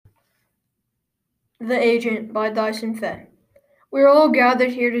The Agent by Dyson Fay. We are all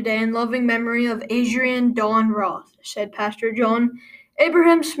gathered here today in loving memory of Adrian Don Roth, said Pastor John.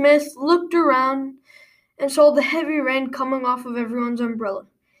 Abraham Smith looked around and saw the heavy rain coming off of everyone's umbrella.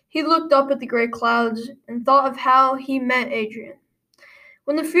 He looked up at the gray clouds and thought of how he met Adrian.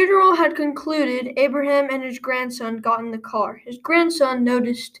 When the funeral had concluded, Abraham and his grandson got in the car. His grandson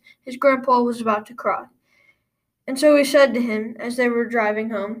noticed his grandpa was about to cry. And so he said to him as they were driving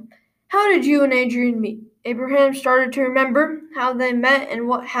home, "How did you and Adrian meet?" Abraham started to remember how they met and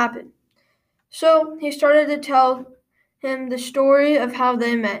what happened. So he started to tell him the story of how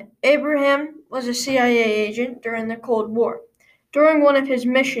they met. Abraham was a CIA agent during the Cold War. During one of his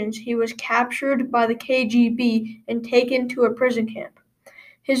missions, he was captured by the KGB and taken to a prison camp.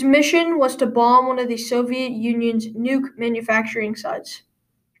 His mission was to bomb one of the Soviet Union's nuke manufacturing sites.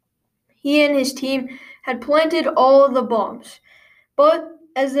 He and his team had planted all of the bombs, but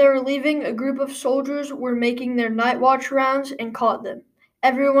as they were leaving, a group of soldiers were making their night watch rounds and caught them.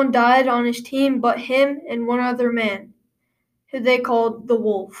 Everyone died on his team but him and one other man, who they called the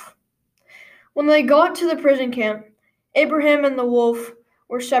Wolf. When they got to the prison camp, Abraham and the Wolf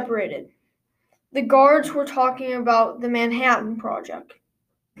were separated. The guards were talking about the Manhattan Project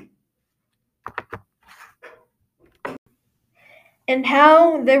and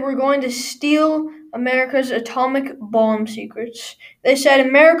how they were going to steal America's atomic bomb secrets. They said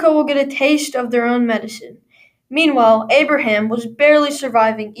America will get a taste of their own medicine. Meanwhile, Abraham was barely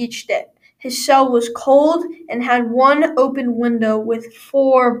surviving each day. His cell was cold and had one open window with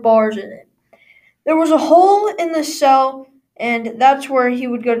 4 bars in it. There was a hole in the cell, and that's where he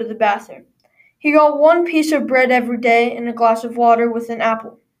would go to the bathroom. He got 1 piece of bread every day and a glass of water with an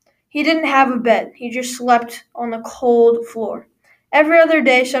apple. He didn't have a bed. He just slept on the cold floor. Every other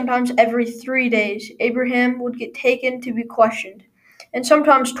day, sometimes every 3 days, Abraham would get taken to be questioned and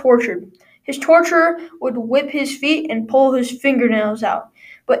sometimes tortured. His torturer would whip his feet and pull his fingernails out.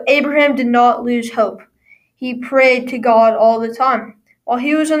 But Abraham did not lose hope. He prayed to God all the time. While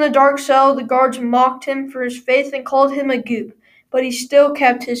he was in the dark cell, the guards mocked him for his faith and called him a goob, but he still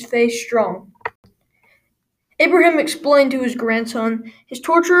kept his faith strong. Abraham explained to his grandson his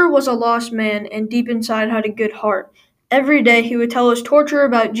torturer was a lost man and deep inside had a good heart. Every day he would tell his torturer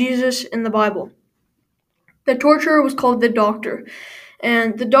about Jesus and the Bible. The torturer was called the doctor,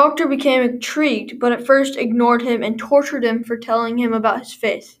 and the doctor became intrigued, but at first ignored him and tortured him for telling him about his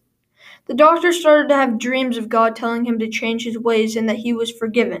faith. The doctor started to have dreams of God telling him to change his ways and that he was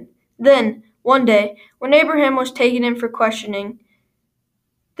forgiven. Then, one day, when Abraham was taken in for questioning,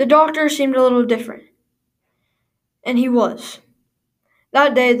 the doctor seemed a little different. And he was.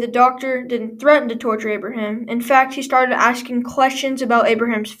 That day, the doctor didn't threaten to torture Abraham. In fact, he started asking questions about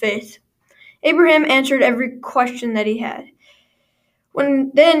Abraham's faith. Abraham answered every question that he had.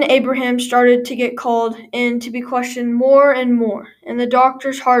 Then Abraham started to get called in to be questioned more and more, and the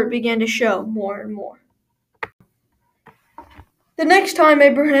doctor's heart began to show more and more. The next time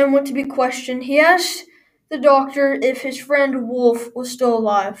Abraham went to be questioned, he asked the doctor if his friend Wolf was still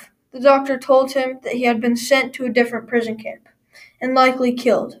alive. The doctor told him that he had been sent to a different prison camp and likely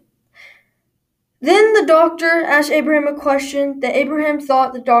killed. Then the doctor asked Abraham a question that Abraham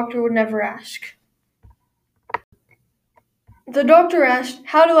thought the doctor would never ask. The doctor asked,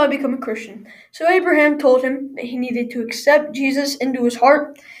 "How do I become a Christian?" So Abraham told him that he needed to accept Jesus into his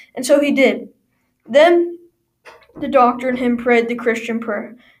heart, and so he did. Then the doctor and him prayed the Christian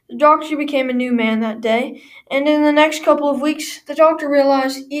prayer. The doctor became a new man that day, and in the next couple of weeks, the doctor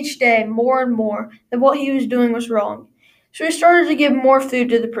realized each day more and more that what he was doing was wrong. So he started to give more food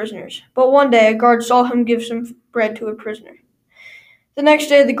to the prisoners. But one day, a guard saw him give some bread to a prisoner. The next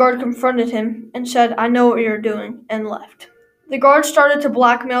day, the guard confronted him and said, "I know what you're doing," and left. The guard started to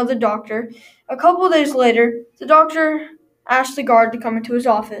blackmail the doctor. A couple of days later, the doctor asked the guard to come into his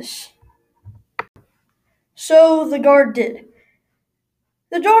office. So the guard did.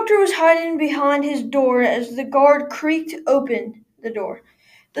 The doctor was hiding behind his door as the guard creaked open the door.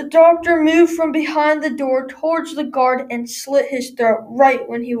 The doctor moved from behind the door towards the guard and slit his throat right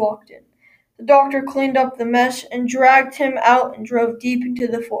when he walked in. The doctor cleaned up the mess and dragged him out and drove deep into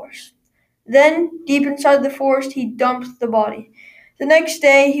the forest. Then, deep inside the forest, he dumped the body. The next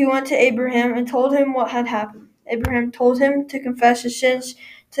day, he went to Abraham and told him what had happened. Abraham told him to confess his sins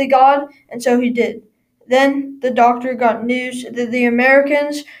to God, and so he did. Then the doctor got news that the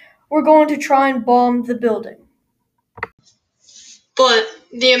Americans were going to try and bomb the building. But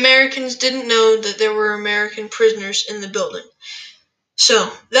the Americans didn't know that there were American prisoners in the building.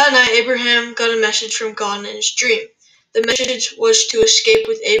 So, that night Abraham got a message from God in his dream. The message was to escape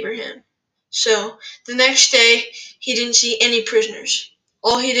with Abraham. So, the next day he didn't see any prisoners.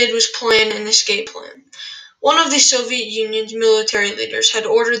 All he did was plan an escape plan. One of the Soviet Union's military leaders had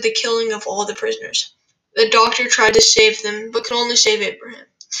ordered the killing of all the prisoners. The doctor tried to save them, but could only save Abraham.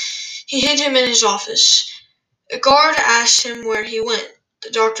 He hid him in his office. A guard asked him where he went.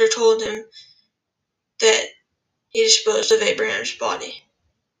 The doctor told him that he disposed of Abraham's body.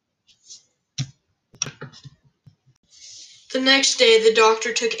 The next day, the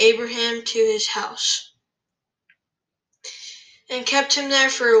doctor took Abraham to his house and kept him there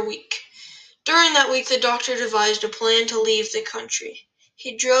for a week. During that week, the doctor devised a plan to leave the country.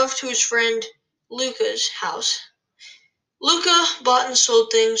 He drove to his friend Luca's house. Luca bought and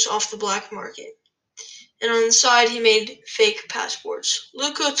sold things off the black market, and on the side he made fake passports.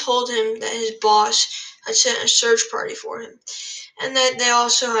 Luca told him that his boss had sent a search party for him, and that they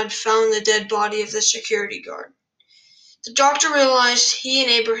also had found the dead body of the security guard. The doctor realized he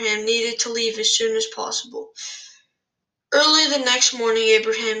and Abraham needed to leave as soon as possible. Early the next morning,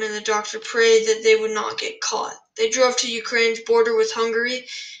 Abraham and the doctor prayed that they would not get caught. They drove to Ukraine's border with Hungary,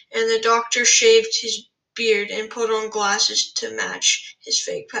 and the doctor shaved his beard and put on glasses to match his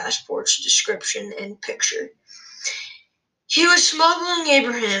fake passport's description and picture. He was smuggling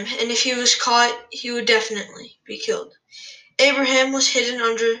Abraham, and if he was caught, he would definitely be killed. Abraham was hidden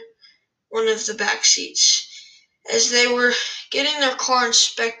under one of the back seats. As they were getting their car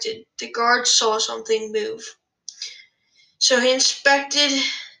inspected, the guard saw something move. So he inspected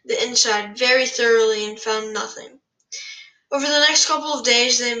the inside very thoroughly and found nothing. Over the next couple of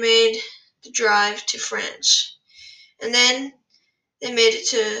days, they made the drive to France. And then they made it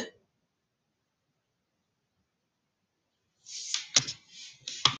to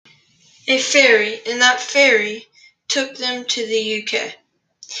a ferry, and that ferry took them to the UK.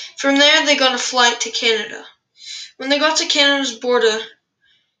 From there, they got a flight to Canada. When they got to Canada's border,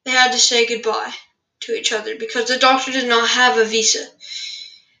 they had to say goodbye to each other because the doctor did not have a visa,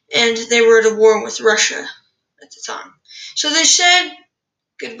 and they were at a war with Russia at the time. So they said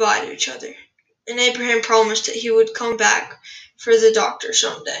goodbye to each other, and Abraham promised that he would come back for the doctor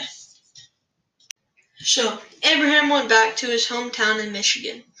someday. So Abraham went back to his hometown in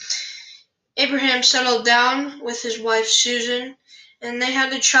Michigan. Abraham settled down with his wife Susan, and they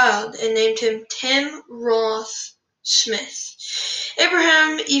had a child and named him Tim Roth Smith.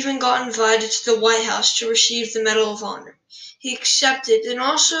 Abraham even got invited to the White House to receive the Medal of Honor. He accepted and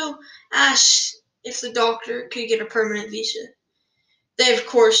also asked if the doctor could get a permanent visa. They, of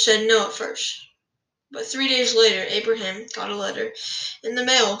course, said no at first. But 3 days later, Abraham got a letter in the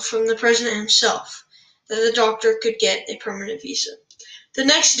mail from the president himself that the doctor could get a permanent visa. The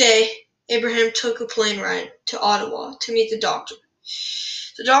next day, Abraham took a plane ride to Ottawa to meet the doctor.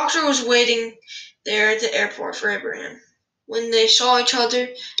 The doctor was waiting there at the airport for Abraham. When they saw each other,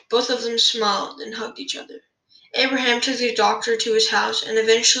 both of them smiled and hugged each other. Abraham took the doctor to his house, and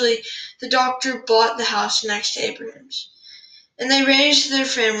eventually the doctor bought the house next to Abraham's. And they raised their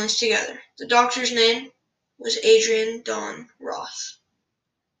families together. The doctor's name was Adrian Don Roth.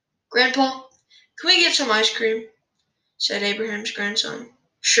 "Grandpa, can we get some ice cream?" said Abraham's grandson.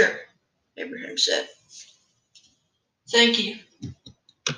 "Sure," Abraham said. "Thank you."